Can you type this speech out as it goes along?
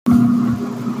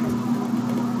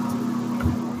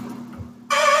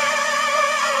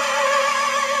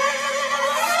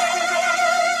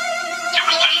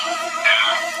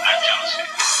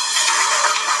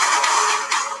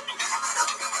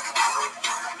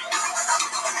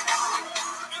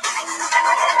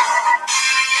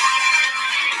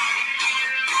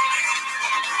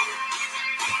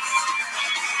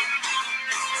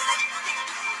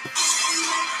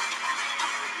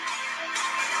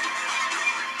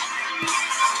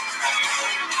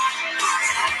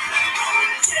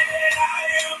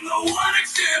one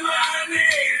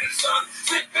exterminator, son,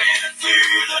 slipping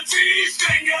through the trees,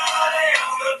 finger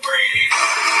on the breeze.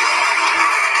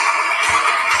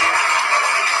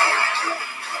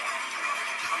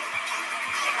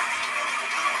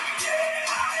 Yeah,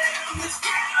 I am the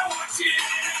sky watching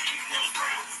angels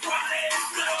brown, running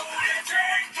slowly and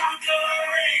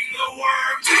conquering the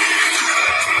world.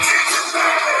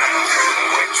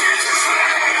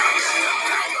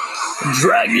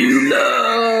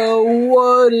 Dragula,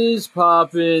 what is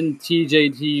poppin',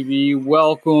 TJTV?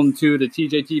 Welcome to the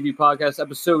TJTV podcast,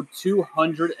 episode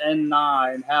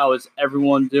 209. How is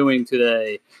everyone doing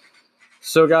today?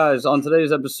 So, guys, on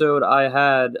today's episode, I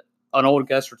had an old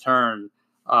guest return,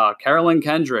 Carolyn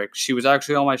Kendrick. She was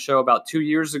actually on my show about 2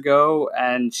 years ago,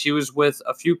 and she was with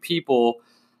a few people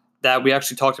that we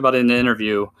actually talked about in the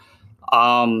interview.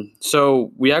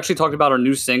 So we actually talked about our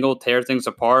new single, Tear Things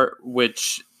Apart,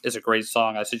 which is a great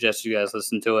song. I suggest you guys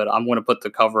listen to it. I'm going to put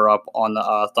the cover up on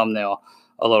the thumbnail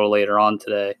a little later on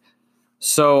today.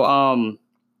 So,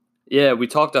 yeah, we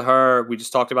talked to her. We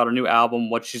just talked about her new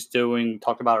album, what she's doing,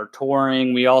 talked about her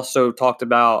touring. We also talked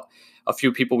about a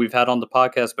few people we've had on the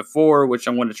podcast before, which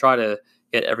I'm going to try to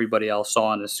get everybody else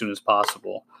on as soon as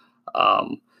possible.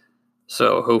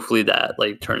 So hopefully that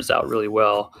turns out really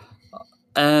well.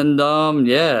 And,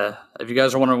 yeah, if you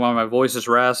guys are wondering why my voice is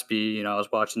raspy, I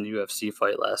was watching the UFC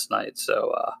fight last night,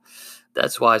 so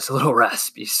that's why it's a little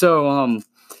raspy. So,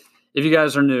 if you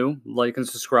guys are new, like and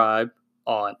subscribe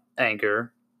on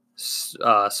Anchor,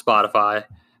 Spotify,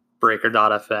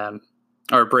 Breaker.fm,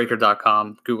 or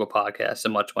Breaker.com, Google Podcasts,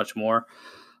 and much, much more.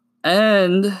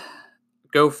 And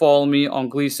go follow me on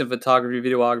Gleason Photography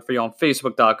Videography on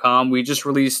Facebook.com. We just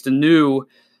released a new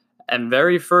and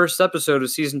very first episode of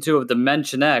season 2 of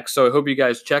Dimension X. So I hope you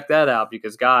guys check that out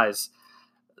because, guys,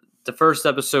 the first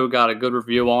episode got a good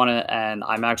review on it, and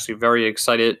I'm actually very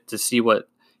excited to see what,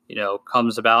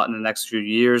 comes about in the next few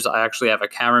years. I actually have a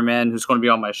cameraman who's going to be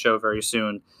on my show very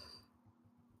soon,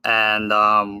 and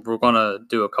we're going to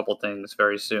do a couple things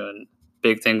very soon.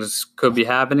 Big things could be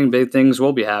happening. Big things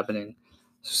will be happening.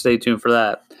 So stay tuned for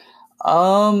that.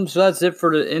 So that's it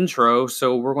for the intro.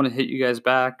 So we're going to hit you guys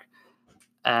back.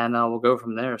 And we'll go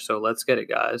from there. So let's get it,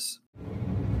 guys.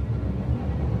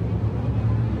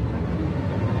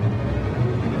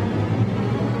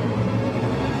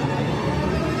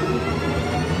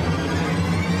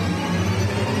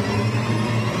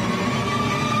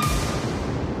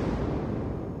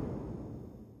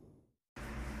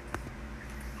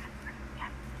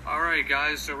 Alright,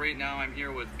 guys. So right now I'm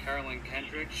here with Carolyn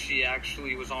Kendrick. She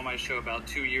actually was on my show about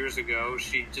 2 years ago.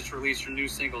 She just released her new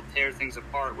single, Tear Things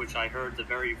Apart, which I heard the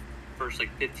very first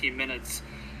 15 minutes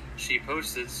she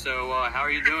posted. So how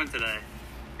are you doing today?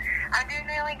 I'm doing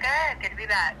really good. Good to be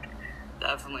back.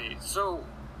 Definitely. So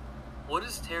what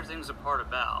is Tear Things Apart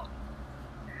about?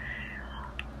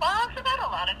 Well, it's about a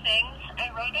lot of things. I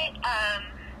wrote it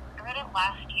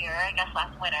last year, I guess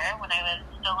last winter, when I was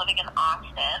still living in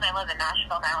Austin. I live in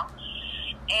Nashville now.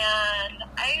 And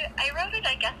I wrote it,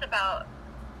 I guess, about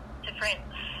different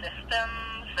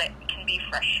systems that can be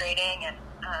frustrating. And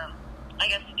I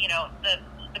guess,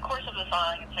 the course of the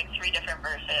song, it's 3 different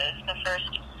verses. The first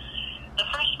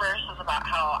verse is about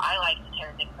how I like to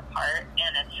tear things apart.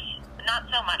 And it's not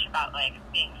so much about,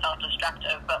 being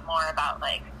self-destructive, but more about,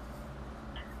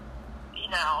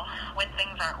 when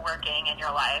things aren't working in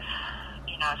your life,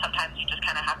 sometimes you just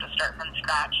kind of have to start from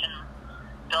scratch and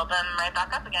build them right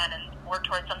back up again and work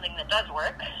towards something that does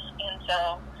work. And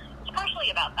so it's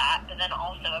partially about that, but then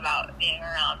also about being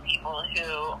around people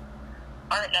who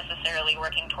aren't necessarily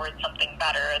working towards something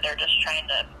better. They're just trying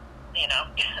to,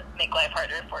 make life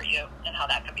harder for you, and how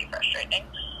that could be frustrating.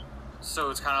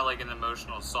 So it's kind of like an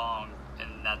emotional song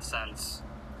in that sense.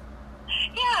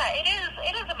 Yeah, it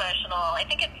is emotional. I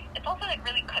think it's also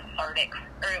really cathartic,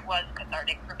 or it was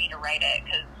cathartic for me to write it,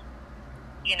 because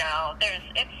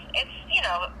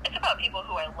it's about people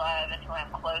who I love and who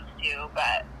I'm close to,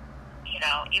 but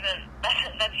even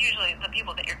that's usually the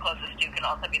people that you're closest to can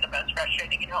also be the most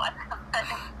frustrating in your life.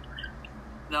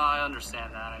 No, I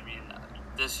understand that. I mean,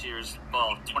 this year's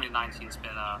 2019's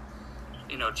been a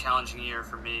challenging year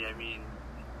for me. I mean,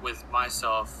 with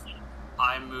myself,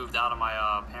 I moved out of my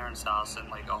parents' house, and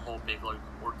a whole big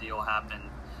ordeal happened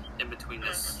in between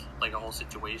this a whole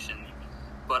situation.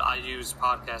 But I use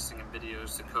podcasting and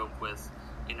videos to cope with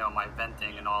my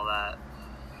venting and all that.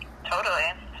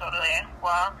 Totally.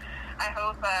 Well, I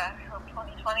hope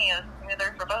 2020 is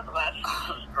smoother for both of us.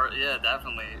 Yeah,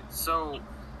 definitely. So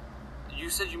you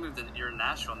said you're in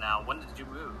Nashville now. When did you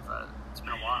move? It's been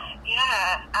a while.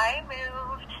 Yeah, I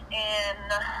moved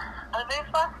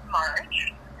last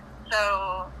March.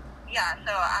 So yeah,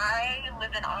 so I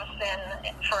lived in Austin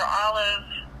for all of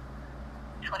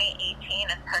 2018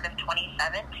 and part of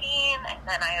 2017, and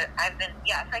then I've been,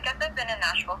 so I guess I've been in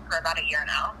Nashville for about a year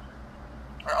now,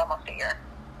 or almost a year.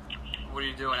 What are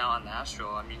you doing out in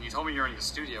Nashville? I mean, you told me you were in the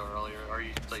studio earlier. Are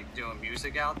you, like, doing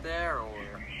music out there, or?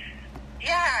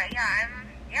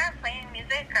 I'm playing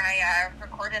music. I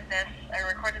recorded this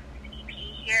EP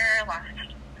here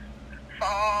last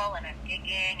fall, and I'm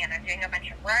gigging, and I'm doing a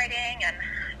bunch of writing, and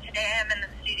today I'm in the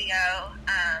studio,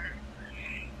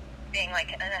 being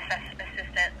like an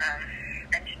assistant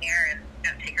engineer and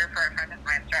note taker for a friend of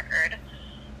mine's record.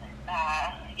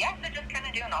 So just kind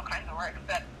of doing all kinds of work,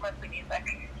 but mostly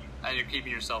music. And you're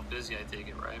keeping yourself busy, I take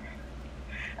it, right?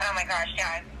 Oh my gosh,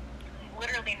 yeah. I've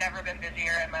literally never been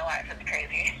busier in my life. It's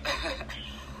crazy.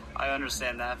 I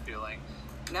understand that feeling.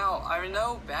 Now, I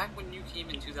know back when you came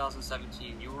in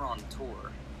 2017, you were on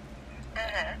tour.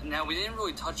 Uh-huh. Now, we didn't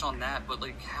really touch on that, but,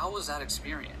 like, how was that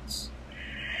experience?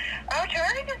 Oh,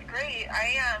 touring is great.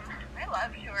 I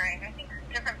love touring. I think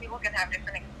different people can have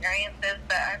different experiences,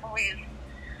 but I've always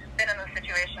been in the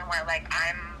situation where, like,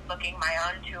 I'm booking my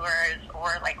own tours,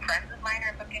 or, like, friends of mine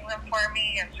are booking them for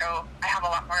me, and so I have a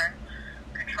lot more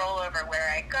control over where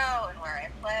I go and where I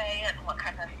play and what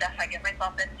kind of stuff I get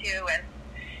myself into, and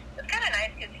it's kind of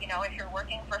nice because, you know, if you're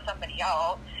working for somebody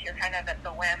else, you're kind of at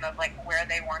the whim of, like, where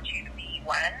they want you to be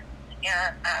when,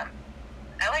 and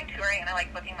I like touring and I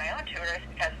like booking my own tours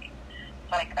because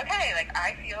it's like, okay, like,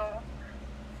 I feel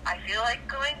like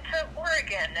going to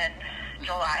Oregon in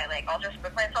July, like, I'll just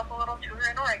book myself a little tour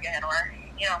in Oregon, or,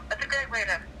 you know, it's a great way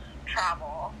to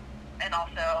travel and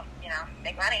also, you know,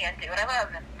 make money and do what I love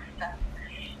and stuff.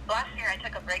 Last year I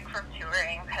took a break from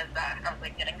touring because I was,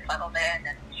 like, getting settled in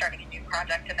and starting a new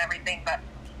project and everything, but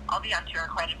I'll be on tour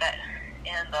quite a bit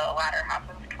in the latter half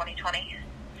of 2020.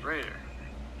 Great.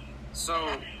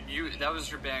 So, that was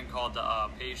your band called the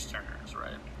Page Turners,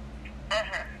 right?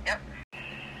 Yep.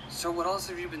 So what else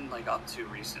have you been, like, up to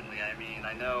recently? I mean,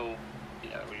 I know, you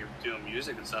know, you're doing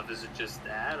music and stuff. Is it just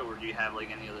that, or do you have, like,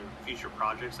 any other future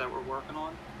projects that we're working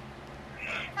on?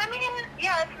 I mean,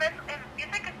 yeah,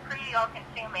 music is pretty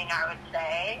all-consuming, I would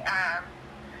say.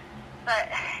 But,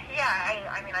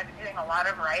 yeah, I mean, I've been doing a lot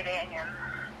of writing, and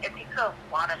it takes a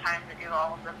lot of time to do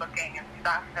all of the booking and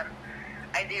stuff, and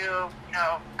I did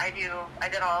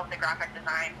all of the graphic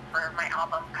design for my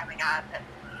album coming up, and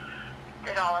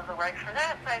did all of the work for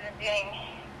that, so I've been doing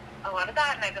a lot of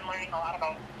that, and I've been learning a lot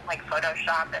about, like,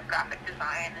 Photoshop and graphic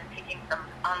design, and taking some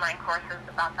online courses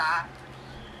about that.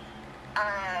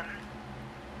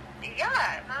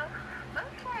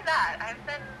 Mostly that. I've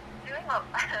been doing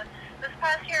this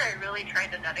past year I really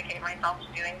tried to dedicate myself to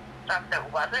doing stuff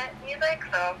that wasn't music,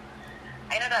 so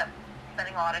I ended up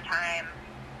spending a lot of time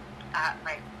at,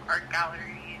 like, art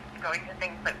galleries, going to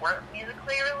things that weren't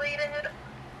musically related,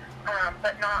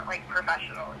 but not, like,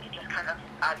 professionally, just kind of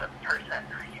as a person,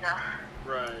 you know?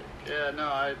 Right. Yeah,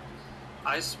 no,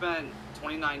 I spent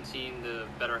 2019, the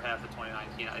better half of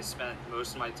 2019, I spent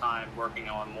most of my time working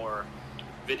on more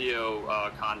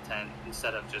video content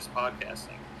instead of just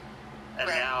podcasting. And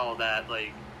right. Now that,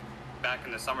 like, back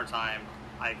in the summertime,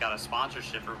 I got a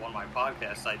sponsorship for one of my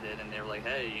podcasts I did, and they were like,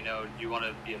 hey, you know, do you want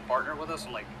to be a partner with us?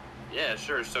 I'm like, yeah,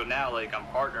 sure. So now, like, I'm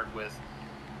partnered with,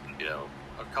 you know,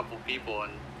 a couple people,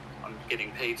 and I'm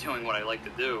getting paid doing what I like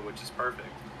to do, which is perfect.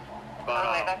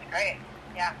 But, that's great.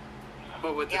 Yeah.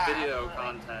 But with the video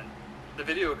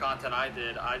content, I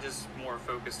did, I just more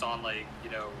focused on, like,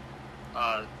 you know,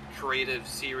 creative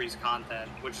series content,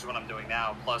 which is what I'm doing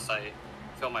now. Plus, I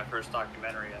filmed my first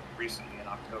documentary recently in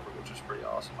October, which was pretty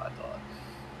awesome, I thought.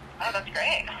 Oh, that's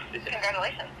great. Yeah.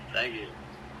 Congratulations. Thank you.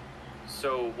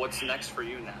 So, what's next for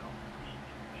you now?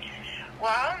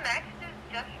 Well, next is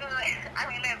just gonna, I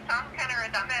mean, it sounds kind of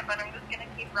redundant, but I'm just gonna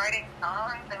keep writing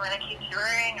songs. I'm gonna keep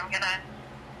touring. I'm gonna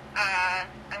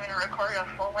record a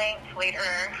full length later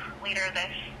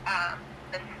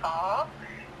this fall.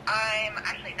 I'm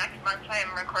actually next month.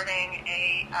 I'm recording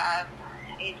a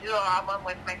duo album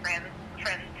with my friend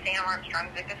Sam Armstrong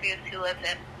Zickafoos, who lives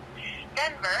in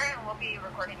Denver, and we'll be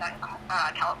recording that in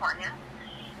California.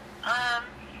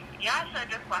 So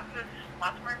just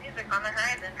lots more music on the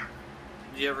horizon.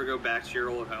 Do you ever go back to your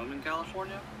old home in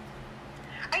California?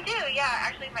 I do, yeah.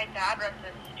 Actually, my dad runs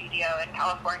a studio in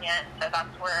California, so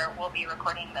that's where we'll be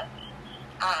recording this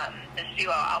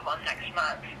duo album next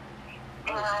month.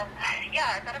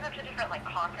 I've got a bunch of different, like,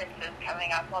 conferences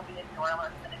coming up. I'll be in New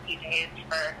Orleans in a few days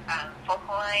for Folk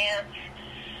Alliance.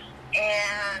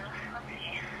 And let's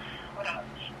see, what else?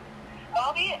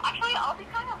 I'll be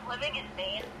kind of living in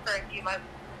Maine for a few months,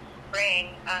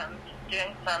 spring,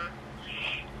 doing some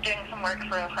doing some work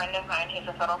for a friend of mine who's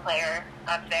a fiddle player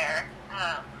up there.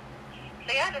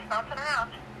 So yeah, just bouncing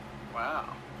around.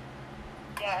 Wow.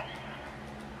 Yeah.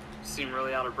 You seem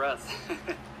really out of breath.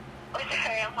 Oh,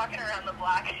 sorry, I'm walking around the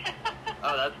block.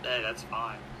 Oh, that's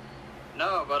fine.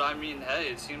 No, but I mean, hey,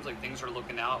 it seems like things are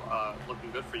looking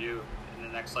good for you in the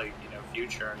next,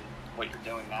 future and what you're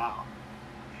doing now.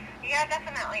 Yeah,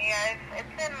 definitely. Yeah,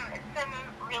 it's been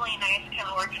really nice kind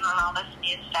of working on all this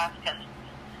new stuff because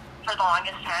for the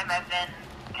longest time I've been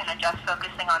kind of just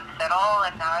focusing on fiddle,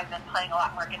 and now I've been playing a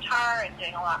lot more guitar and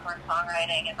doing a lot more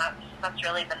songwriting, and that's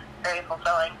really been very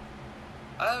fulfilling.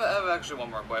 I have actually one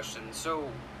more question. So,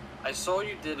 I saw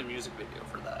you did a music video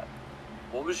for that.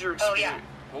 What was your experience? Oh, yeah.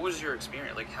 What was your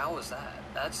experience? Like, how was that?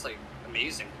 That's,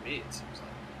 amazing to me, it seems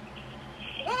like.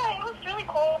 Yeah, it was really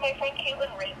cool. My friend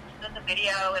Caitlin Riggs did the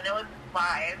video, and it was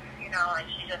live, and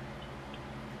she just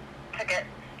took it,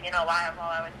 live while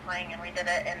I was playing, and we did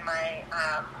it in we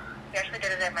actually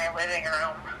did it in my living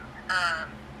room.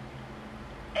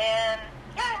 And,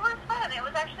 yeah, it was fun. It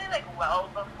was actually, well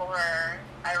before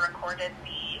I recorded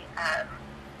the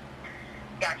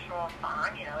actual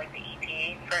song, the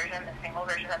EP version, the single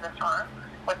version of the song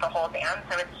with the whole band.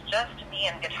 So it's just me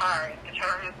and guitar, and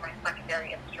guitar is my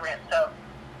secondary instrument. So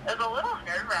it was a little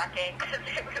nerve-wracking because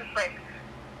it was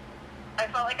I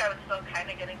felt like I was still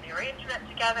kind of getting the arrangement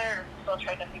together, still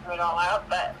trying to figure it all out,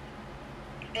 but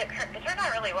it turned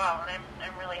out really well, and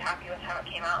I'm really happy with how it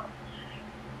came out.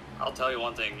 I'll tell you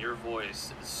one thing, your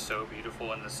voice is so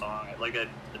beautiful in this song.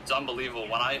 It's unbelievable.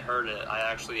 When I heard it, I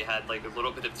actually had a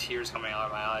little bit of tears coming out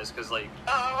of my eyes because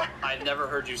Oh. I'd never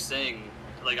heard you sing.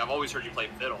 I've always heard you play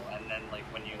fiddle, and then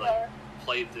when you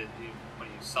when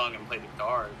you sung and played the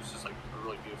guitar, it was just a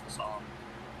really beautiful song.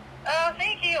 Oh,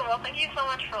 thank you. Well, thank you so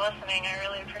much for listening. I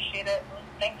really appreciate it.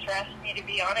 Thanks for asking me to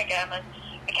be on again. And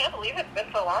I can't believe it's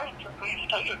been so long since we've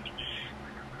started.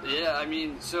 Yeah, I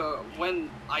mean, so when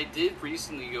I did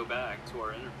recently go back to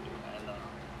our interview,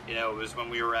 and it was when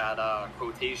we were at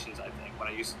Quotations, I think, when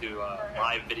I used to do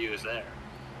live videos there.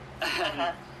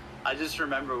 And I just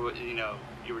remember what you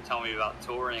were telling me about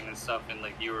touring and stuff, and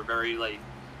you were very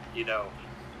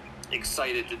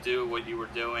excited to do what you were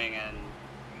doing, and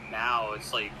now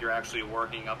it's you're actually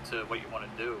working up to what you want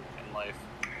to do in life.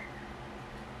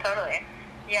 Totally.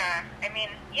 Yeah. I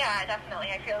mean, yeah,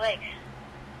 definitely. I feel like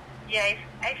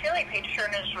Page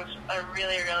Turners was a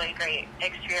really, really great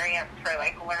experience for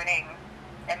learning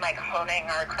and honing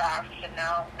our craft, and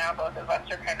now both of us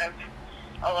are kind of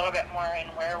a little bit more in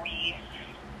where I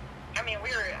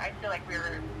feel like we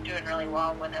were doing really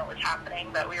well when it was happening,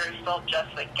 but we were still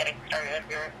just getting started.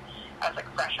 I was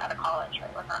fresh out of college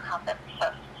right when that happened.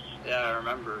 So yeah, I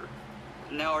remember.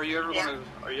 Now, are you ever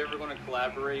going to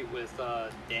collaborate with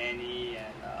Danny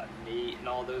and Nate and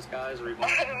all those guys? Or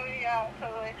yeah,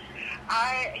 totally.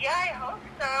 I hope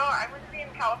so. I'm going to be in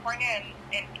California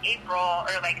in April,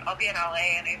 or I'll be in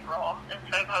LA in April, and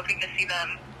so I'm hoping to see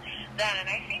them then. And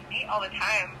I see Nate all the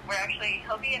time.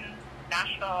 He'll be in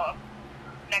Nashville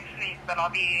next week, but I'll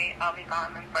be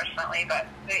gone, unfortunately. But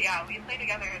yeah, we play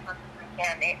together as much as we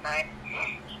can, Nate and I.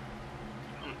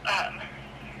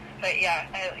 But yeah,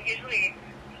 usually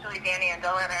Danny and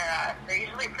Dylan they're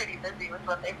usually pretty busy with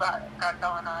what they've got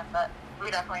going on, but we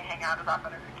definitely hang out as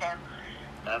often as we can.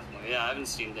 Definitely, yeah. I haven't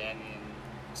seen Danny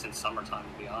since summertime,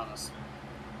 to be honest.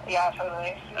 Yeah,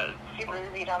 totally. Super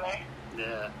busy down there.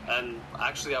 Yeah, and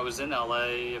actually I was in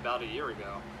LA about a year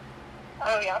ago.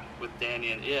 Oh, yeah? With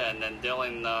Danny and then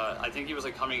Dylan, I think he was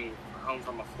coming home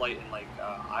from a flight in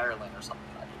Ireland or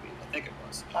something, I believe. I think it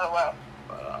was. Oh, wow.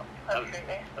 But that's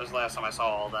crazy. That was the last time I saw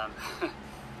all of them.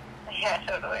 Yeah,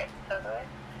 totally. But,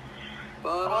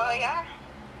 well, yeah.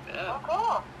 Yeah. Oh,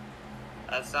 cool.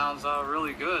 That sounds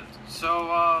really good.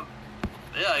 So,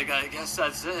 yeah, I guess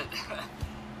that's it.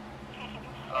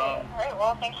 All right.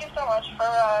 Well, thank you so much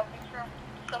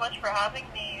for having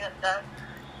me. And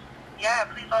yeah,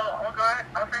 please, I'll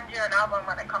send you an album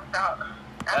when it comes out.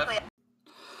 Actually.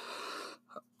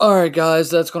 Alright guys,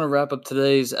 that's going to wrap up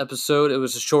today's episode. It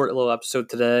was a short little episode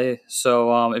today.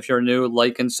 So if you're new,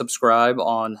 like and subscribe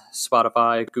on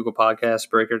Spotify, Google Podcasts,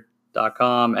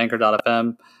 Breaker.com,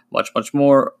 Anchor.fm, much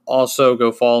more. Also,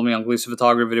 go follow me on Gleason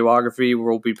Photography Videography,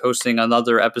 where we'll be posting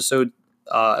another episode.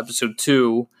 Episode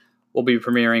 2 will be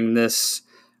premiering this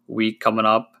week coming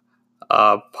up,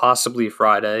 possibly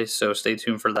Friday, so stay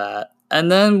tuned for that.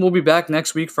 And then we'll be back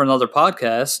next week for another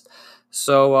podcast.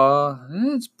 So,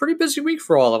 it's a pretty busy week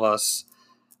for all of us.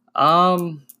 I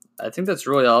think that's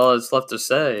really all that's left to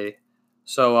say.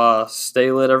 So, stay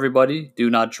lit, everybody. Do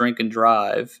not drink and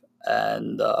drive.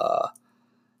 And,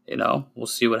 we'll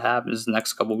see what happens the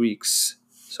next couple weeks.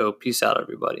 So, peace out,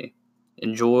 everybody.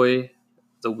 Enjoy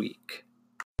the week.